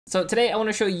So today I want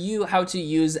to show you how to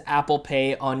use Apple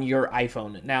Pay on your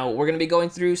iPhone. Now we're going to be going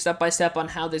through step by step on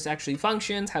how this actually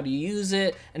functions, how to use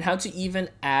it, and how to even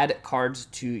add cards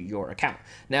to your account.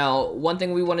 Now, one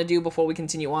thing we want to do before we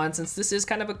continue on, since this is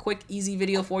kind of a quick, easy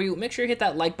video for you, make sure you hit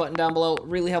that like button down below. It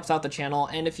really helps out the channel.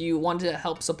 And if you want to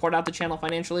help support out the channel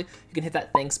financially, you can hit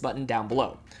that thanks button down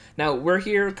below. Now we're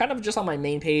here kind of just on my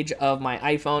main page of my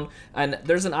iPhone, and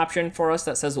there's an option for us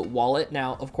that says wallet.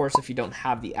 Now, of course, if you don't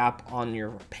have the app on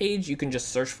your page, you can just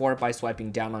search for it by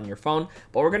swiping down on your phone,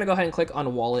 but we're going to go ahead and click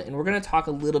on wallet, and we're going to talk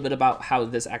a little bit about how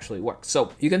this actually works.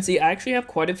 So you can see I actually have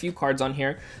quite a few cards on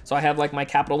here. So I have like my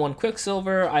Capital One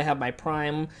Quicksilver, I have my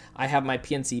Prime, I have my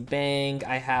PNC Bank,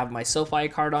 I have my SoFi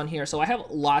card on here. So I have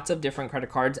lots of different credit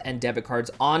cards and debit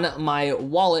cards on my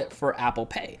wallet for Apple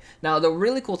Pay. Now, the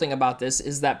really cool thing about this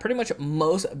is that pretty much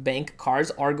most bank cards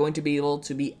are going to be able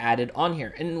to be added on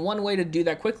here. And one way to do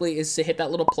that quickly is to hit that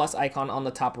little plus icon on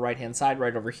the top right hand side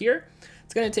right over here.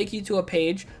 It's going to take you to a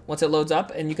page once it loads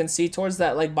up, and you can see towards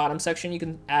that like bottom section you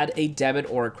can add a debit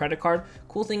or a credit card.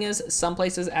 Cool thing is some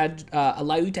places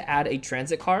allow you to add a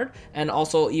transit card and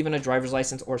also even a driver's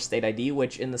license or state ID,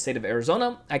 which in the state of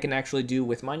Arizona I can actually do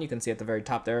with mine. You can see at the very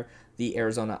top there the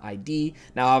Arizona ID.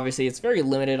 Now obviously it's very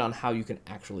limited on how you can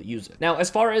actually use it. Now as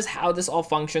far as how this all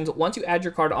functions, once you add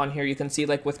your card on here, you can see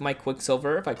like with my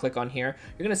Quicksilver, if I click on here,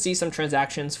 you're going to see some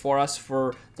transactions for us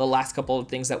for the last couple of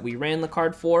things that we ran the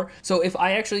card for. So if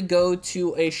I actually go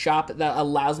to a shop that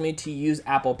allows me to use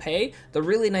Apple Pay, the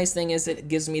really nice thing is it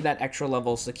gives me that extra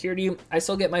level of security. I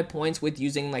still get my points with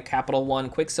using my Capital One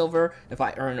Quicksilver if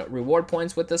I earn reward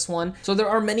points with this one. So there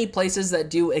are many places that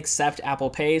do accept Apple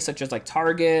Pay, such as like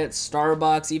Target,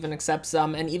 Starbucks even accepts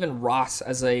some, and even Ross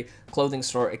as a clothing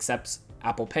store accepts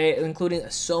Apple Pay, including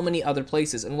so many other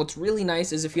places. And what's really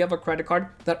nice is if you have a credit card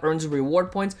that earns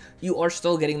reward points, you are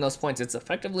still getting those points. It's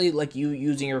effectively like you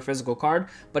using your physical card,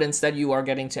 but instead you are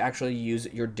getting to actually use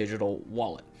your digital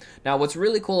wallet. Now, what's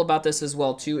really cool about this as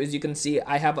well too is you can see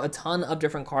I have a ton of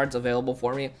different cards available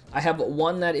for me. I have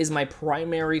one that is my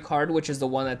primary card, which is the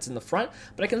one that's in the front,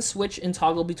 but I can switch and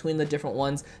toggle between the different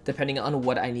ones depending on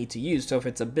what I need to use. So if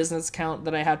it's a business account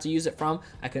that I have to use it from,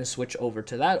 I can switch over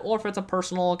to that, or if it's a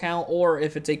personal account, or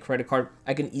if it's a credit card,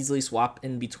 I can easily swap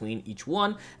in between each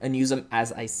one and use them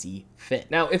as I see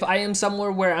fit. Now, if I am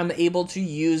somewhere where I'm able to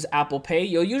use Apple Pay,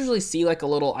 you'll usually see like a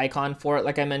little icon for it.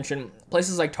 Like I mentioned,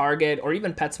 places like Target or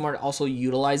even PetSmart also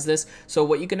utilize this. So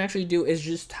what you can actually do is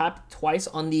just tap twice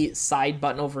on the side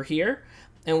button over here.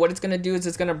 And what it's going to do is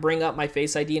it's going to bring up my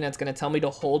Face ID, and it's going to tell me to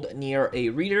hold near a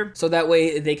reader, so that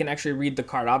way they can actually read the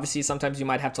card. Obviously, sometimes you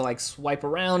might have to like swipe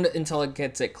around until it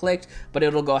gets it clicked, but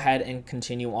it'll go ahead and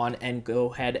continue on and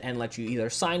go ahead and let you either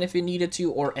sign if you needed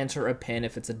to or enter a PIN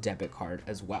if it's a debit card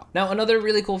as well. Now, another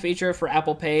really cool feature for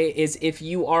Apple Pay is if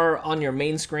you are on your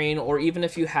main screen, or even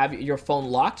if you have your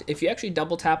phone locked, if you actually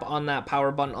double tap on that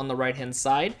power button on the right hand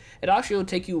side, it actually will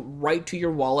take you right to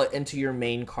your wallet and to your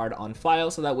main card on file,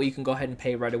 so that way you can go ahead and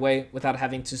pay right away without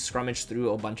having to scrummage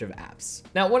through a bunch of apps.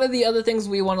 Now, one of the other things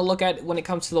we want to look at when it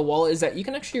comes to the wallet is that you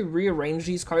can actually rearrange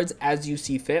these cards as you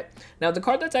see fit. Now, the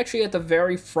card that's actually at the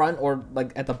very front or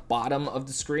like at the bottom of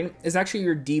the screen is actually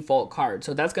your default card.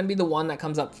 So that's going to be the one that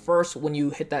comes up first when you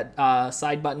hit that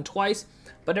side button twice.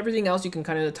 But everything else you can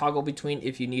kind of toggle between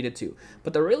if you needed to.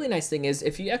 But the really nice thing is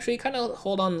if you actually kind of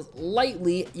hold on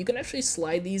lightly, you can actually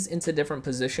slide these into different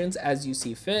positions as you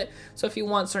see fit. So if you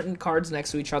want certain cards next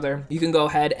to each other, you can go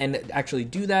ahead and actually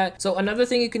do that. So another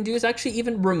thing you can do is actually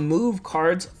even remove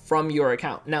cards from your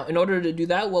account. Now, in order to do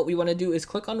that, what we want to do is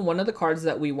click on one of the cards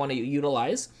that we want to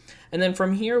utilize. And then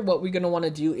from here, what we're going to want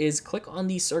to do is click on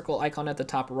the circle icon at the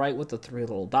top right with the 3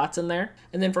 little dots in there.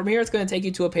 And then from here, it's going to take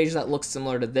you to a page that looks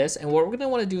similar to this. And what we're going to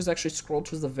want to do is actually scroll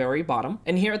to the very bottom.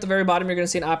 And here at the very bottom, you're going to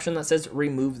see an option that says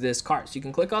remove this card. So you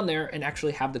can click on there and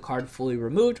actually have the card fully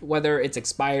removed, whether it's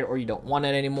expired or you don't want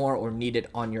it anymore or need it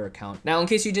on your account. Now, in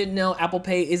case you didn't know, Apple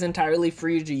Pay is entirely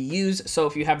free to use. So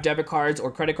if you have debit cards or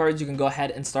credit cards, you can go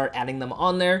ahead and start adding them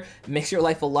on there. It makes your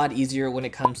life a lot easier when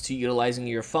it comes to utilizing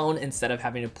your phone instead of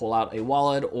having to pull out a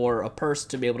wallet or a purse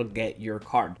to be able to get your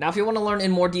card. Now, if you want to learn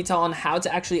in more detail on how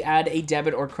to actually add a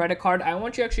debit or credit card, I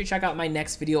want you to actually check out my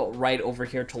next video right over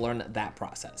here to learn that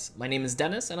process. My name is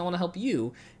Dennis, and I want to help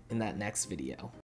you in that next video.